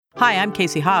Hi, I'm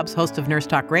Casey Hobbs, host of Nurse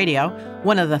Talk Radio,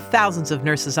 one of the thousands of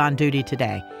nurses on duty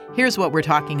today. Here's what we're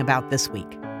talking about this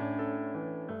week.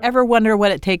 Ever wonder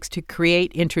what it takes to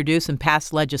create, introduce, and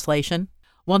pass legislation?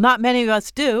 Well, not many of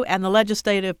us do, and the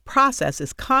legislative process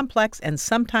is complex and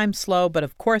sometimes slow, but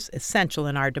of course essential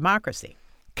in our democracy.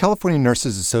 California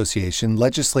Nurses Association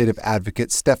legislative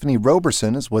advocate Stephanie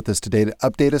Roberson is with us today to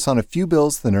update us on a few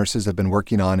bills the nurses have been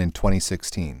working on in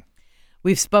 2016.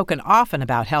 We've spoken often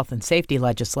about health and safety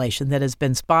legislation that has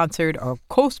been sponsored or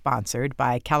co-sponsored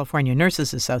by California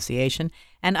Nurses Association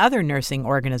and other nursing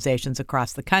organizations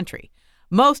across the country.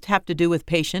 Most have to do with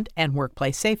patient and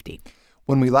workplace safety.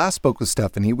 When we last spoke with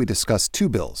Stephanie, we discussed two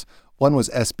bills. One was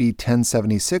SB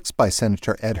 1076 by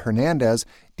Senator Ed Hernandez,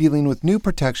 dealing with new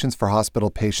protections for hospital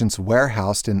patients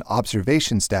warehoused in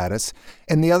observation status,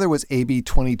 and the other was AB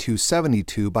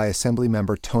 2272 by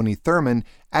Assemblymember Tony Thurmond,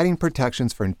 adding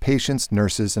protections for patients,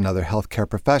 nurses, and other healthcare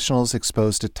professionals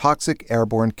exposed to toxic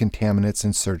airborne contaminants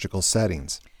in surgical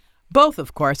settings. Both,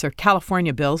 of course, are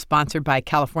California bills sponsored by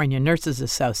California Nurses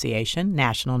Association,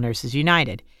 National Nurses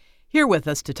United. Here with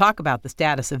us to talk about the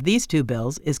status of these two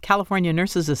bills is California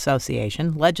Nurses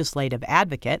Association legislative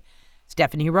advocate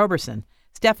Stephanie Roberson.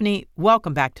 Stephanie,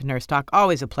 welcome back to Nurse Talk.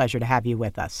 Always a pleasure to have you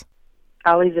with us.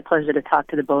 Always a pleasure to talk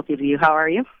to the both of you. How are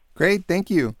you? Great, thank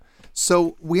you.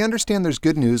 So we understand there's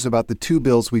good news about the two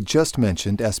bills we just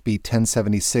mentioned, SB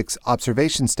 1076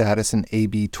 observation status and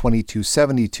AB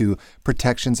 2272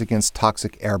 protections against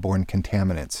toxic airborne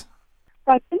contaminants.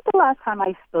 I think the last time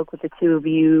I spoke with the two of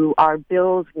you, our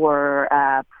bills were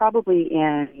probably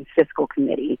in fiscal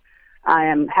committee. I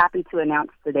am happy to announce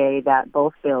today that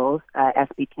both bills,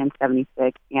 SB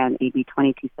 1076 and AB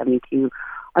 2272,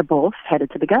 are both headed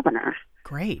to the governor.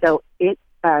 Great. So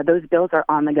those bills are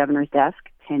on the governor's desk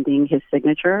pending his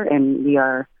signature, and we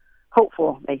are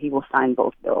hopeful that he will sign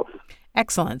both bills.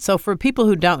 Excellent. So for people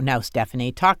who don't know,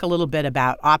 Stephanie, talk a little bit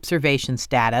about observation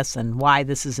status and why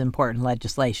this is important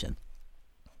legislation.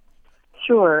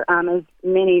 Sure. As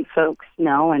many folks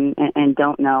know and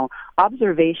don't know,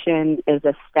 observation is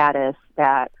a status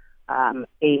that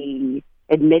a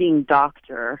admitting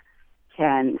doctor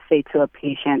can say to a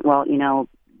patient, well,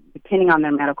 depending on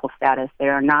their medical status, they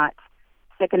are not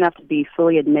sick enough to be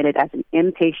fully admitted as an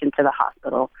inpatient to the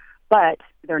hospital, but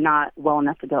they're not well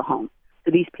enough to go home.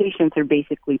 So these patients are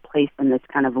basically placed in this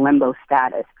kind of limbo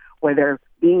status where they're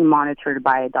being monitored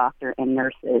by a doctor and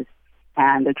nurses,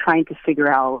 and they're trying to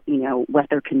figure out, what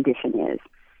their condition is.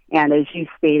 And as you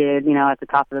stated, at the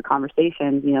top of the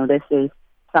conversation, this is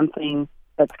something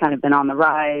that's kind of been on the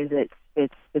rise.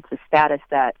 It's a status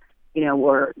that,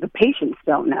 where the patients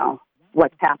don't know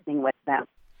what's happening with them.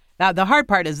 Now, the hard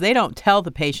part is they don't tell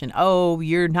the patient,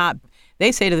 you're not.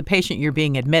 They say to the patient, you're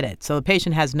being admitted. So the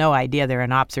patient has no idea they're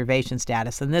in observation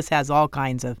status. And this has all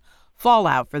kinds of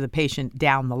fallout for the patient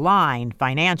down the line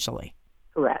financially.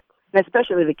 Correct. And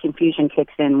especially the confusion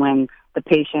kicks in when the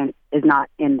patient is not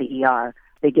in the ER.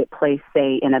 They get placed,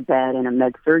 say, in a bed in a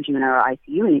med-surg unit or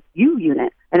ICU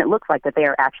unit, and it looks like that they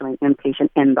are actually an inpatient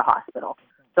in the hospital.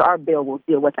 So our bill will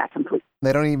deal with that completely.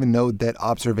 They don't even know that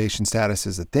observation status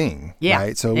is a thing, yeah,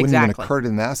 right? So it wouldn't even occur to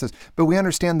them to ask this. But we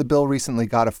understand the bill recently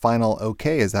got a final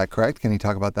okay. Is that correct? Can you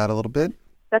talk about that a little bit?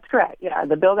 That's correct, yeah.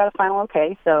 The bill got a final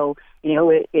okay. So,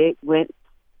 it went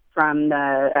from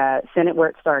the Senate where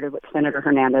it started with Senator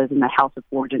Hernandez in the House of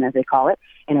Origin, as they call it,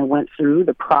 and it went through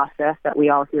the process that we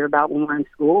all hear about when we're in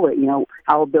school,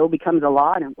 how a bill becomes a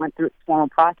law, and it went through its formal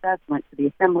process, went to the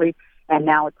Assembly, and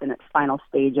now it's in its final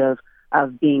stage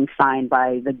of being signed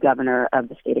by the governor of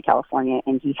the state of California,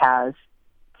 and he has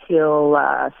till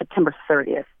September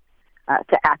 30th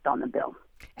to act on the bill.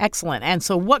 Excellent. And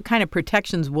so what kind of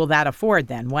protections will that afford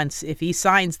then? If he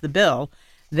signs the bill,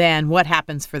 then what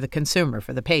happens for the consumer,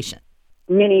 for the patient?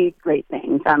 Many great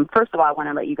things. First of all, I want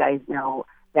to let you guys know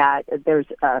that there's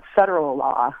a federal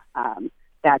law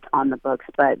that's on the books,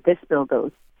 but this bill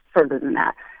goes further than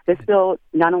that. This bill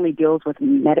not only deals with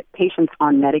patients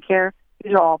on Medicare,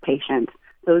 these are all patients.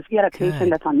 So if you got a patient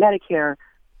that's on Medicare,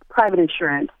 private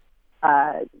insurance,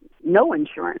 no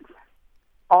insurance,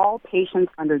 all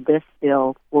patients under this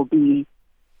bill will be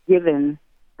given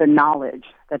the knowledge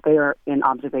that they are in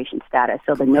observation status.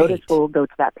 So the notice will go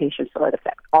to that patient, so it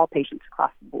affects all patients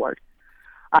across the board.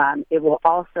 It will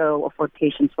also afford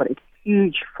patients what is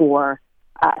huge for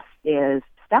us is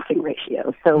staffing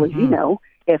ratio. So as you know,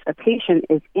 if a patient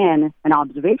is in an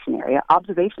observation area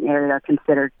are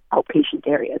considered outpatient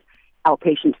areas.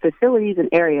 Outpatient facilities and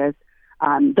areas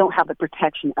don't have the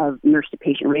protection of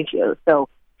nurse-to-patient ratios. So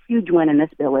huge win in this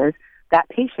bill is that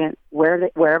patient,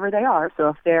 wherever they are, so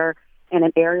if they're in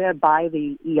an area by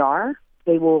the ER,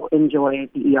 they will enjoy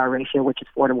the ER ratio, which is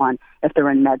 4-1. If they're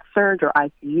in med surg or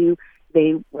ICU,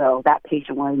 that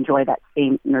patient will enjoy that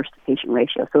same nurse-to-patient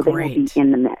ratio. So they will be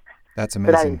in the mix. That's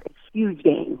amazing. So that is a huge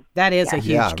gain. That is a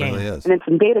huge gain. It really is. And then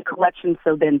some data collection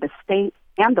so then the state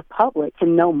and the public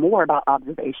can know more about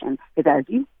observation. Because as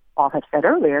you all have said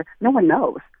earlier, no one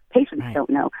knows. Patients don't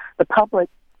know. The public,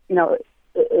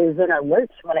 is in our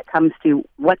lurch when it comes to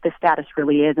what the status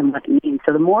really is and what it means.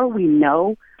 So the more we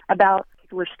know about a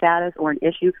particular status or an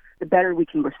issue, the better we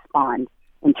can respond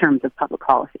in terms of public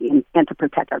policy and to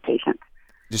protect our patients.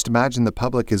 Just imagine the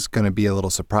public is going to be a little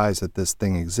surprised that this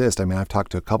thing exists. I mean, I've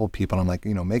talked to a couple people, and I'm like,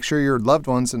 make sure your loved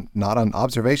one's not on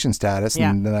observation status. Yeah.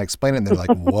 And then I explain it, and they're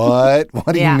like, what?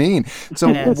 What do you mean?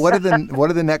 So what are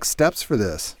the next steps for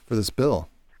this bill?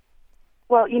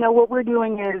 Well, what we're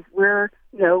doing is we're,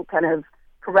 kind of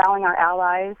corralling our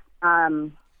allies.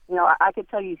 I could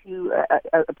tell you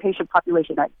a patient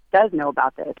population that does know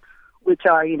about this, which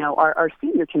are, our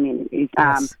senior communities.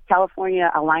 Yes. California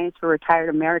Alliance for Retired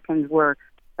Americans were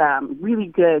really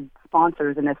good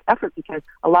sponsors in this effort because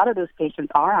a lot of those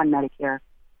patients are on Medicare,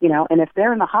 and if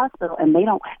they're in the hospital and they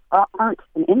aren't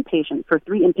an inpatient for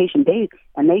 3 inpatient days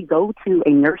and they go to a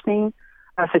nursing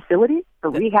facility or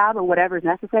rehab or whatever is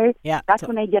necessary, that's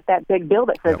when they get that big bill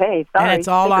that says, hey, sorry. And it's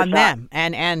all on them.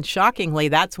 And shockingly,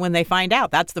 that's when they find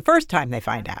out. That's the first time they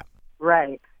find out.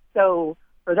 Right. So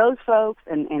for those folks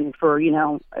and for,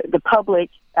 the public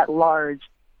at large,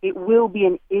 it will be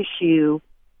an issue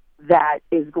that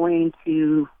is going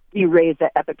to be raised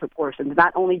at epic proportions,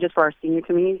 not only just for our senior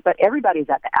communities, but everybody's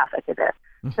at the affect of this.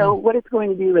 Mm-hmm. So what it's going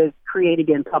to do is create,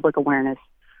 again, public awareness.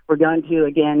 We're going to,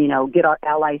 again, get our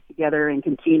allies together and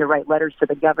continue to write letters to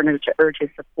the governor to urge his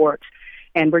support.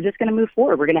 And we're just going to move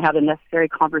forward. We're going to have the necessary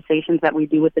conversations that we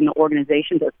do within the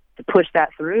organization to push that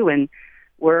through. And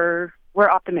we're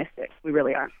optimistic. We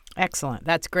really are. Excellent.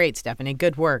 That's great, Stephanie.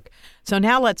 Good work. So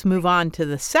now let's move on to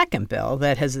the second bill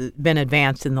that has been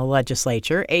advanced in the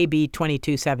legislature, AB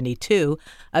 2272,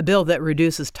 a bill that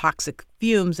reduces toxic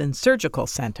fumes in surgical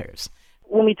centers.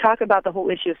 When we talk about the whole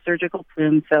issue of surgical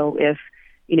fumes, so if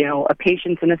a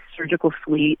patient's in a surgical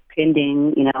suite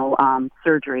pending,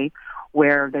 surgery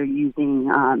where they're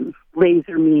using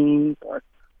laser means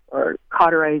or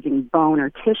cauterizing bone or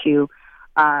tissue,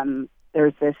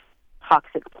 there's this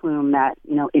toxic plume that,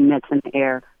 emits in the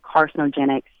air,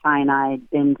 carcinogenic, cyanide,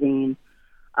 benzene,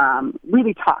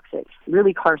 really toxic,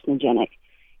 really carcinogenic.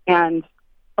 And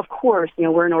of course,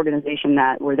 we're an organization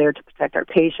that we're there to protect our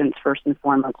patients first and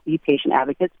foremost, be patient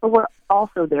advocates, but we're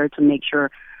also there to make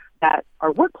sure that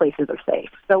our workplaces are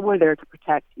safe. So we're there to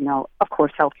protect, of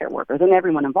course, healthcare workers and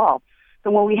everyone involved.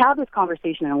 So when we have this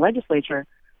conversation in the legislature,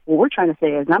 what we're trying to say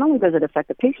is not only does it affect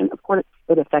the patient, of course,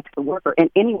 it affects the worker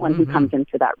and anyone who comes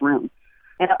into that room.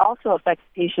 And it also affects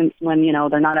patients when,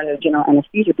 they're not under general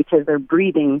anesthesia because they're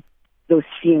breathing those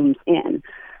fumes in.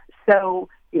 So,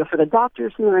 for the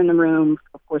doctors who are in the room,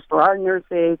 of course, for our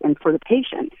nurses and for the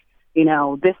patients,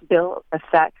 this bill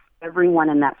affects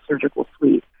everyone in that surgical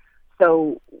suite.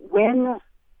 So when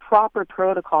proper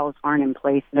protocols aren't in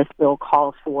place, this bill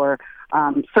calls for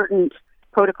certain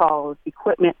protocols,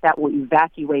 equipment that will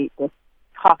evacuate this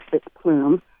toxic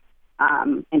plume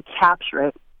and capture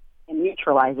it and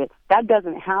neutralize it. That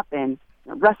doesn't happen.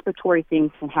 Respiratory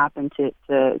things can happen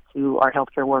to our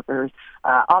healthcare workers,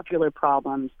 ocular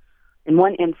problems. In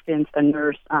one instance, a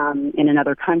nurse in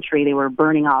another country, they were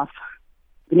burning off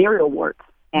venereal warts,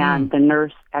 and the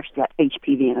nurse actually got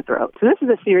HPV in the throat. So this is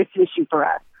a serious issue for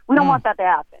us. We don't want that to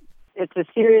happen. It's a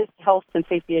serious health and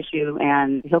safety issue,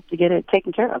 and we hope to get it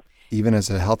taken care of. Even as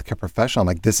a healthcare professional, I'm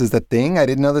like, this is the thing? I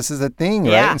didn't know this is a thing,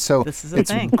 right? And so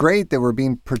it's great that we're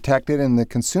being protected, and the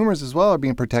consumers as well are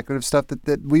being protected of stuff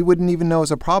that we wouldn't even know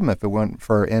is a problem if it weren't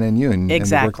for NNU and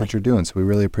the work that you're doing. So we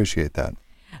really appreciate that.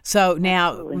 So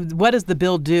now, what does the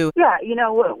bill do? Yeah,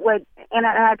 and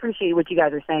I appreciate what you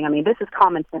guys are saying. I mean, this is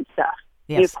common sense stuff.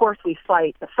 Yes. Of course, we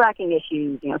fight the fracking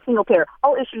issues, single payer,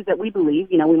 all issues that we believe,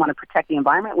 we want to protect the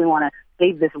environment, we want to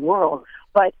save this world.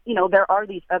 But, there are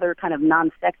these other kind of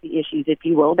non-sexy issues, if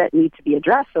you will, that need to be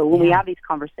addressed. So when we have these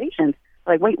conversations,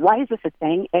 like, wait, why is this a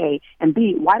thing, A? And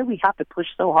B, why do we have to push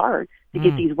so hard to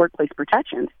get these workplace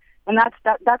protections? And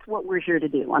that's what we're here to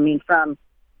do. I mean, from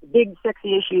big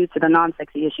sexy issues to the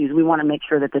non-sexy issues, we want to make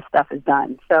sure that this stuff is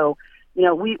done. So,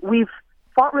 we've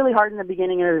fought really hard in the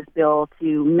beginning of this bill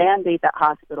to mandate that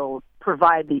hospitals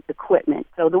provide the equipment.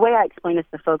 So the way I explain this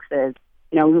to folks is,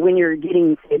 when you're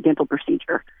getting, say, a dental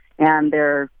procedure and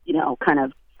they're, kind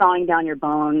of sawing down your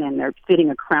bone and they're fitting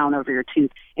a crown over your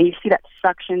tooth, and you see that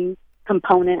suction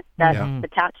component that's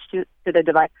attached to the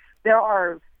device, there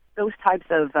are those types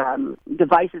of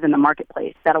devices in the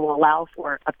marketplace that will allow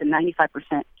for up to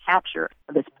 95% capture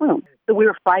of this plume. So we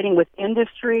were fighting with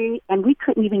industry, and we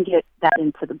couldn't even get that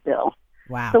into the bill.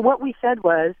 Wow. So what we said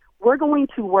was, we're going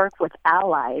to work with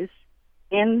allies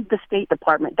in the State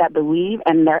Department that believe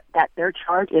and that their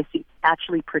charge is to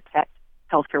actually protect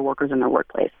healthcare workers in their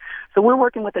workplace. So we're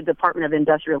working with the Department of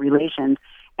Industrial Relations,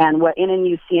 and what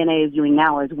NNU CNA is doing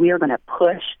now is we are going to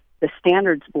push the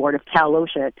Standards Board of Cal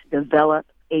OSHA to develop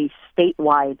a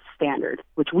statewide standard,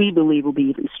 which we believe will be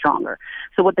even stronger.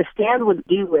 So what the standard would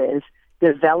do is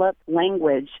develop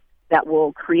language that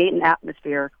will create an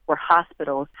atmosphere where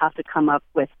hospitals have to come up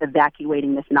with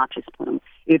evacuating this noxious plume,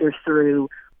 either through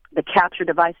the capture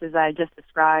devices I just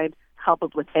described,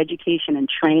 coupled with education and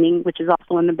training, which is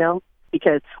also in the bill,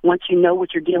 because once you know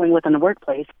what you're dealing with in the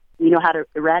workplace, you know how to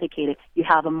eradicate it, you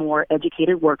have a more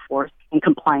educated workforce, and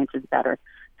compliance is better.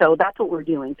 So that's what we're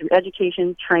doing. Through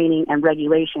education, training, and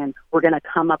regulation, we're going to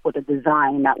come up with a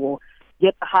design that will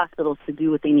get the hospitals to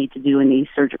do what they need to do in these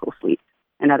surgical suites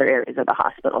and other areas of the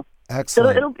hospital.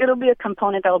 Excellent. So it'll be a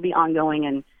component that will be ongoing,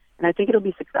 and I think it'll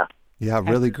be successful. Yeah,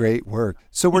 really great work.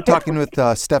 So we're talking with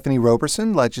Stephanie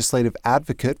Roberson, legislative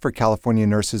advocate for California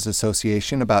Nurses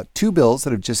Association, about two bills that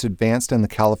have just advanced in the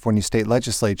California State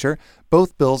Legislature.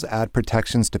 Both bills add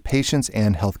protections to patients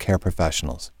and healthcare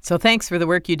professionals. So thanks for the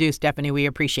work you do, Stephanie. We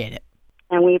appreciate it.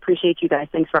 And we appreciate you guys.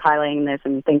 Thanks for highlighting this,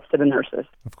 and thanks to the nurses.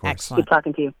 Of course. Excellent. Keep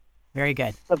talking to you. Very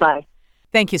good. Bye-bye.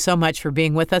 Thank you so much for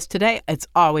being with us today. It's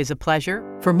always a pleasure.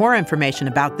 For more information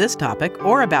about this topic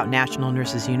or about National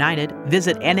Nurses United,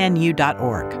 visit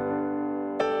nnu.org.